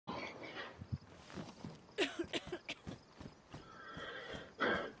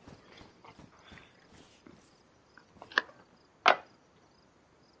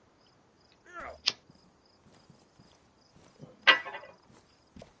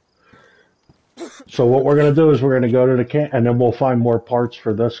So what we're going to do is we're going to go to the camp, and then we'll find more parts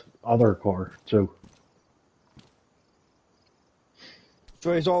for this other car too.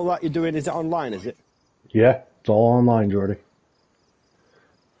 So is all that you're doing, is it online, is it? Yeah, it's all online, Jordy.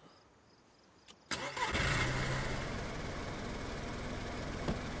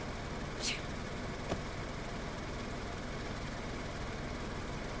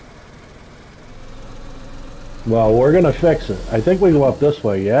 Well, we're going to fix it. I think we go up this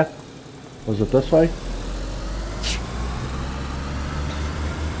way, yeah? Was it this way?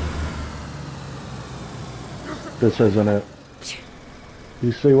 This isn't it.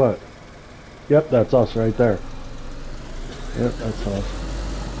 You see what? Yep, that's us right there. Yep, that's us.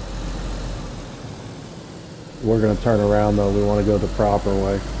 We're going to turn around though. We want to go the proper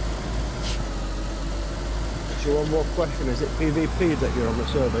way. So one more question, is it PvP that you're on the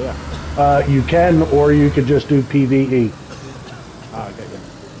server, yeah? You can, or you could just do PvE. Ah, I get you.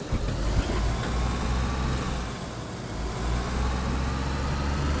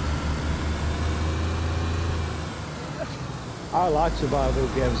 I like survival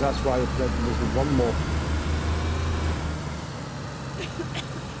games, that's why there's one more.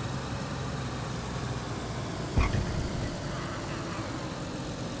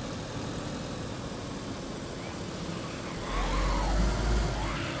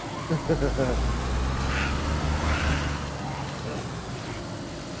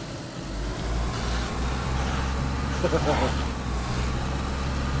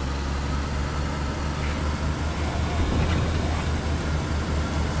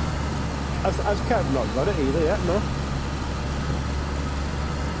 Has Kev not got it either yet, no?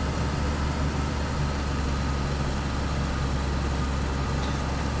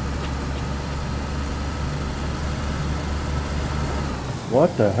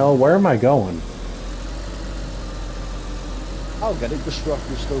 What the hell? Where am I going? I'll get it, just so I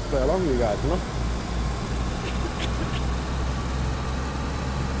can still play along with you guys, you know?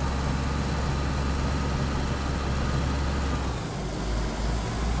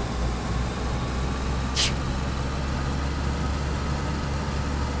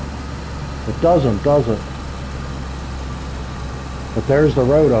 It doesn't, does it? But there's the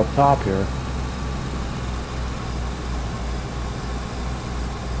road up top here.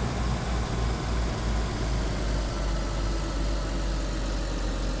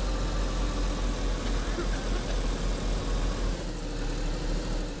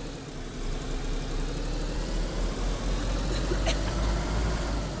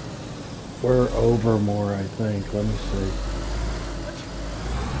 We're over more, I think. Let me see.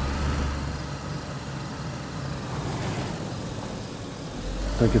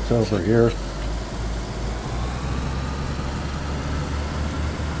 I think it's over here.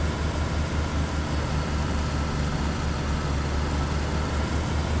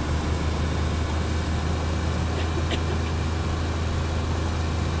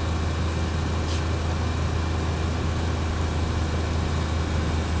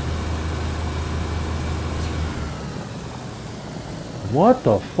 What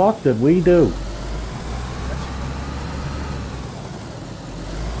the fuck did we do?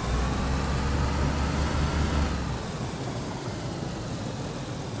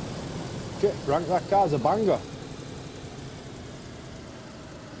 Shit, rank that car's a banger.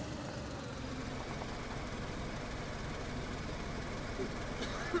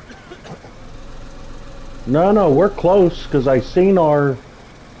 No, we're close, because I seen our...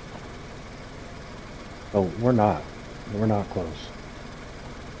 Oh, we're not. We're not close.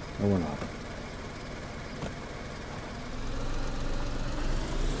 No, we're not.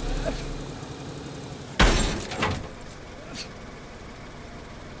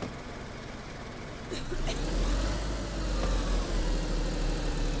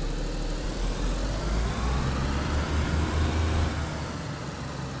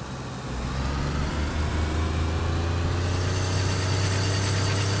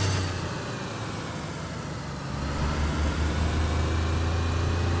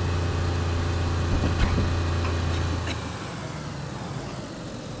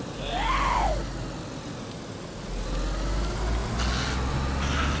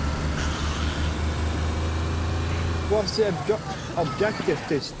 What's the objective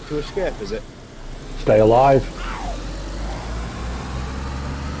to escape, is it? Stay alive.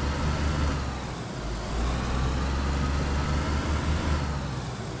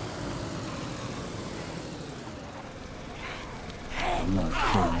 I'm not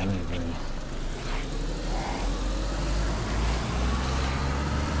sure anything.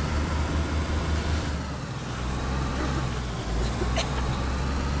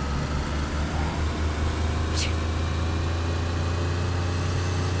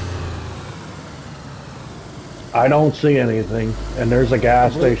 I don't see anything, and there's a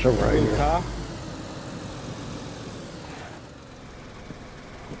gas station A right blue here. car.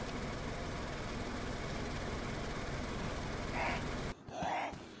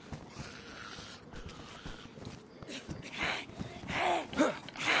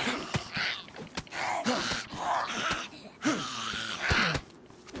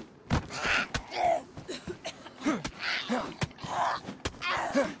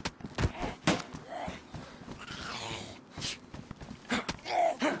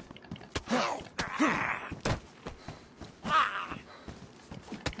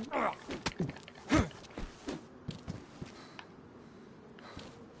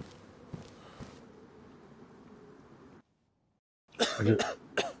 I just,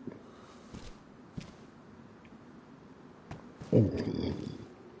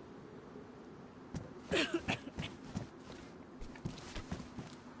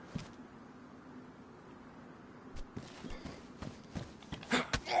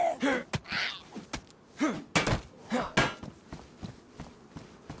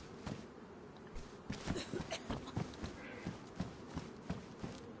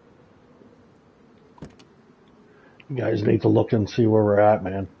 you guys need to look and see where we're at,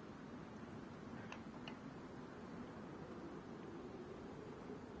 man.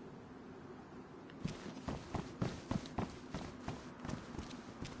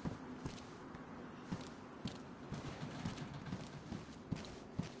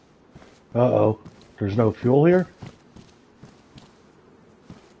 Uh-oh. There's no fuel here?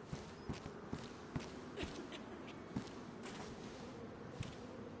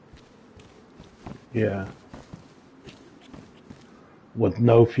 Yeah. With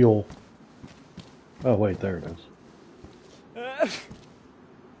no fuel. Oh, wait, there it is.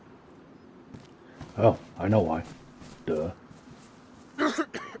 Oh, I know why. Duh.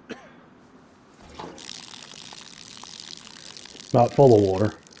 Not full of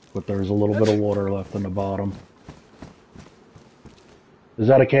water, but there's a little bit of water left in the bottom. Is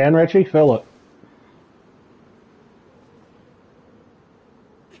that a can, Richie? Fill it.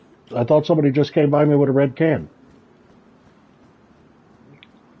 I thought somebody just came by me with a red can.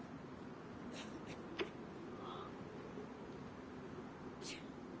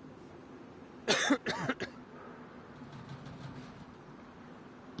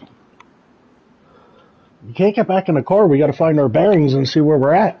 You can't get back in the car. We got to find our bearings and see where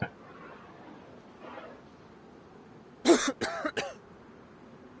we're at.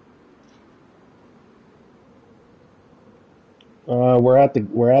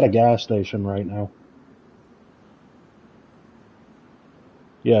 We're at a gas station right now.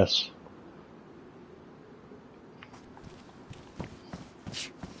 Yes.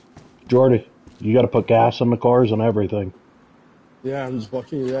 Jordy, you got to put gas in the cars and everything. Yeah, I'm just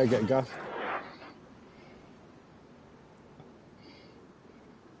watching you there get gas.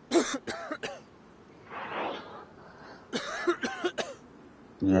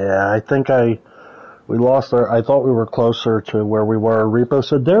 Yeah, we lost I thought we were closer to where we were. Repo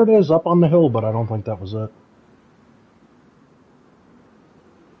said, there it is up on the hill, but I don't think that was it.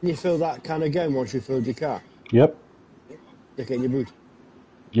 Can you fill that can again once you filled your car? Yep. Stick it in your boot.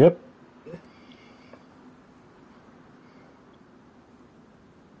 Yep.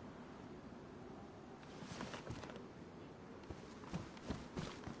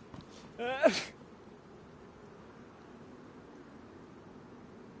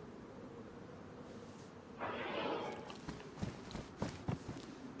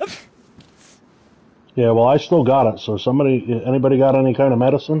 Yeah, well, I still got it. So anybody got any kind of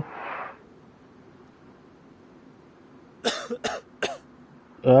medicine?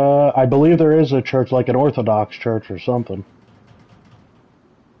 I believe there is a church, like an Orthodox church or something.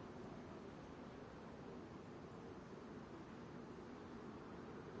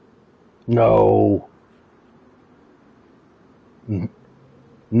 No.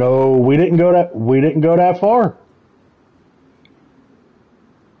 No, we didn't go that far.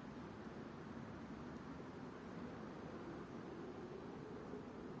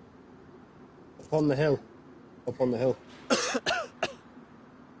 Up on the hill. Up on the hill.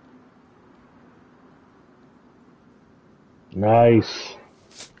 Nice.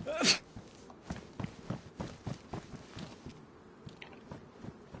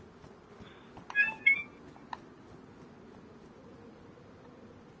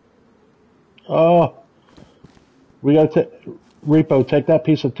 Oh, we got to Repo, take that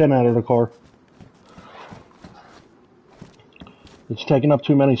piece of tin out of the car. It's taking up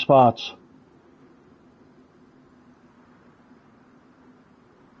too many spots.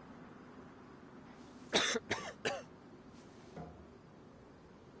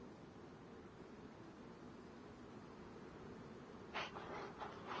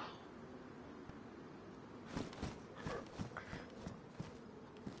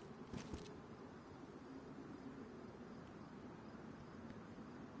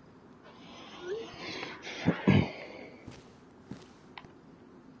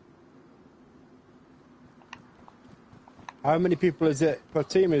 How many people is it per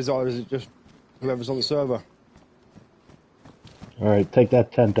team or is it just whoever's on the server? Alright, take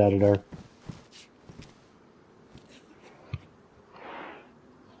that tent out of there.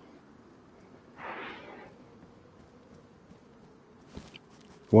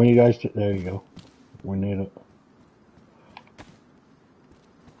 When you guys... There you go. We need it.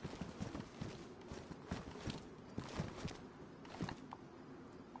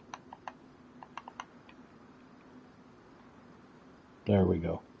 There we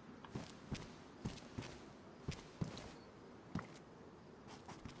go.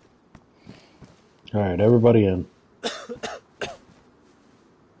 Alright, everybody in.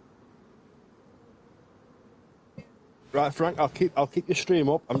 Right, Frank. I'll keep your stream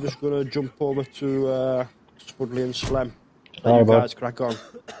up. I'm just gonna jump over to Spudley and Slem. Let you Alright, bud. guys crack on.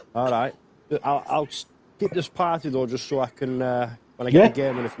 All right. I'll keep this party though, just so I can when I get the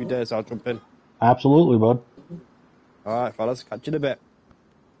Yeah, game in a few days, I'll jump in. absolutely, bud. All right, fellas. Catch you in a bit.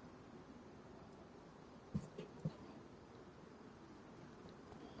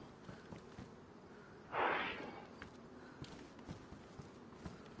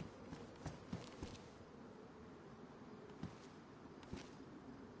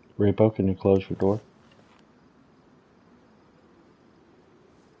 Repo, can you close your door?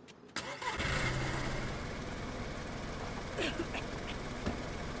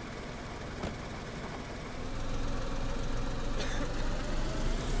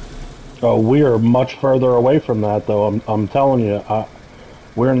 Oh, we are much further away from that, though. I'm telling you,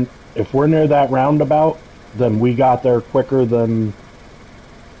 if we're near that roundabout, then we got there quicker than.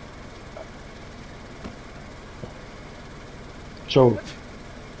 So,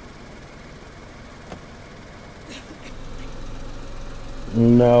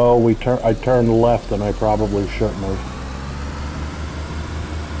 no, I turned left, and I probably shouldn't have.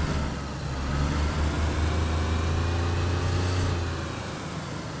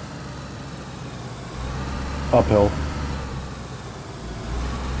 Uphill.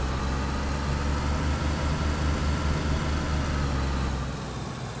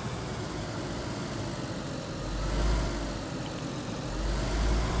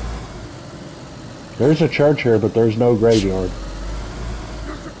 There's a church here, but there's no graveyard.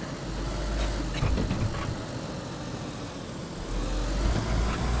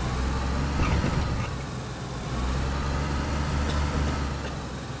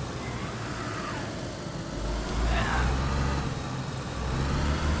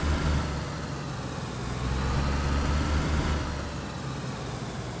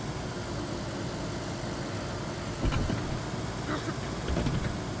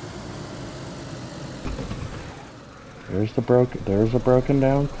 There's a broken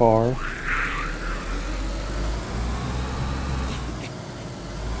down car.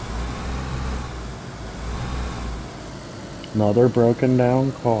 Another broken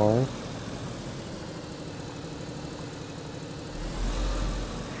down car.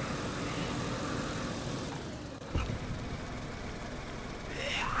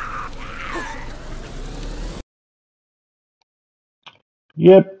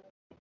 Yep.